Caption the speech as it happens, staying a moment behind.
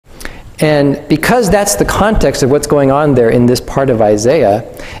And because that's the context of what's going on there in this part of Isaiah,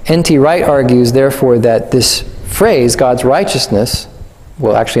 N.T. Wright argues, therefore, that this phrase, God's righteousness,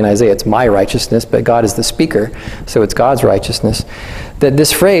 well, actually in Isaiah it's my righteousness, but God is the speaker, so it's God's righteousness, that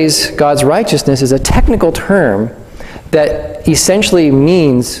this phrase, God's righteousness, is a technical term that essentially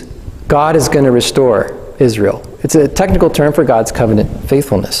means God is going to restore Israel. It's a technical term for God's covenant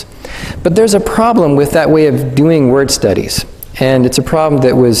faithfulness. But there's a problem with that way of doing word studies. And it's a problem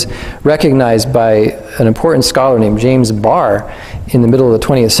that was recognized by an important scholar named James Barr in the middle of the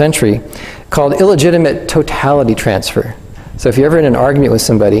 20th century, called illegitimate totality transfer. So if you're ever in an argument with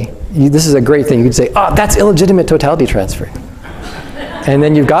somebody, this is a great thing. You could say, oh, that's illegitimate totality transfer. And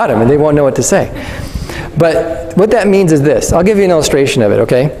then you've got them, and they won't know what to say. But what that means is this. I'll give you an illustration of it,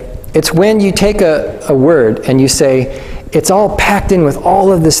 okay? It's when you take a word and you say, it's all packed in with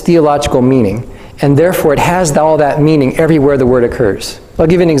all of this theological meaning, and therefore it has all that meaning everywhere the word occurs. I'll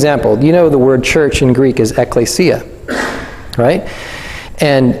give you an example. You know the word church in Greek is ekklesia, right?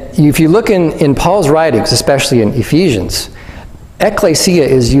 And if you look in Paul's writings, especially in Ephesians, ekklesia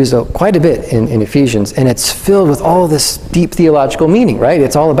is used quite a bit in Ephesians, and it's filled with all this deep theological meaning, right?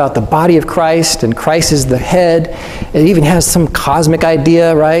 It's all about the body of Christ, and Christ is the head. It even has some cosmic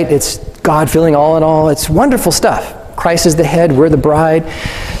idea, right? It's God filling all in all. It's wonderful stuff. Christ is the head, we're the bride.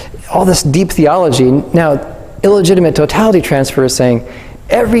 All this deep theology. Now, illegitimate totality transfer is saying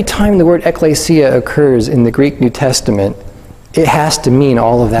every time the word ekklesia occurs in the Greek New Testament, it has to mean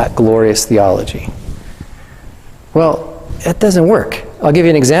all of that glorious theology. Well, that doesn't work. I'll give you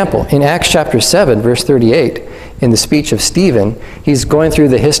an example. In Acts chapter 7, verse 38, in the speech of Stephen, he's going through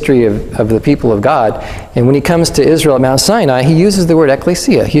the history of the people of God, and when he comes to Israel at Mount Sinai, he uses the word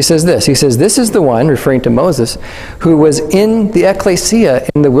ekklesia. He says this. He says, this is the one, referring to Moses, who was in the ekklesia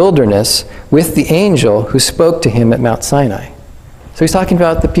in the wilderness with the angel who spoke to him at Mount Sinai. So he's talking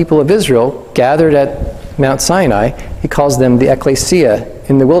about the people of Israel gathered at Mount Sinai. He calls them the ekklesia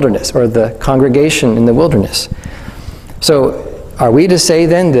in the wilderness, or the congregation in the wilderness. So are we to say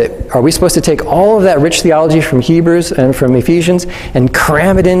then that, are we supposed to take all of that rich theology from Hebrews and from Ephesians and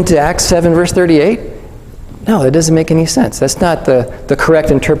cram it into Acts 7 verse 38? No, that doesn't make any sense. That's not the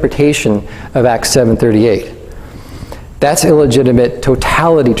correct interpretation of Acts 7:38. That's illegitimate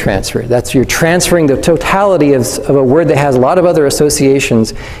totality transfer. That's you're transferring the totality of a word that has a lot of other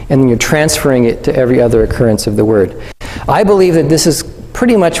associations, and then you're transferring it to every other occurrence of the word. I believe that this is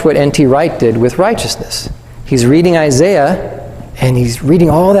pretty much what N.T. Wright did with righteousness. He's reading Isaiah, and he's reading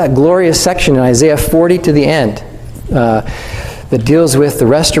all that glorious section in Isaiah 40 to the end that deals with the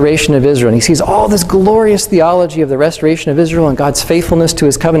restoration of Israel. And he sees all this glorious theology of the restoration of Israel and God's faithfulness to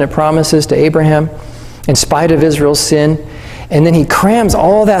his covenant promises to Abraham in spite of Israel's sin. And then he crams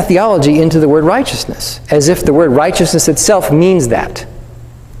all that theology into the word righteousness, as if the word righteousness itself means that.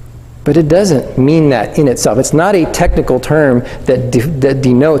 But it doesn't mean that in itself. It's not a technical term that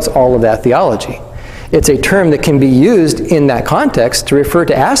denotes all of that theology. It's a term that can be used in that context to refer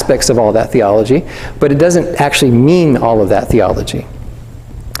to aspects of all that theology, but it doesn't actually mean all of that theology.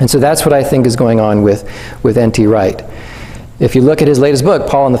 And so that's what I think is going on with N.T. Wright. If you look at his latest book,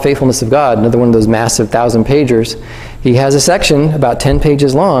 Paul and the Faithfulness of God, another one of those massive 1,000-pagers, he has a section about 10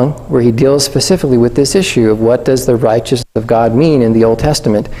 pages long where he deals specifically with this issue of what does the righteousness of God mean in the Old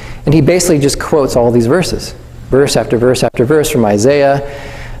Testament. And he basically just quotes all these verses, verse after verse after verse from Isaiah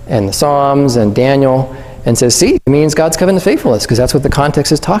and the Psalms and Daniel, and says, see, it means God's covenant faithfulness, because that's what the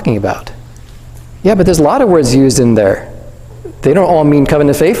context is talking about. Yeah, but there's a lot of words used in there. They don't all mean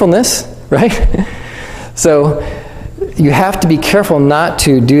covenant faithfulness, right? So you have to be careful not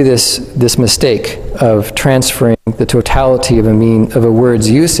to do this mistake of transferring the totality of a word's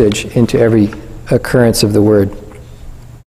usage into every occurrence of the word.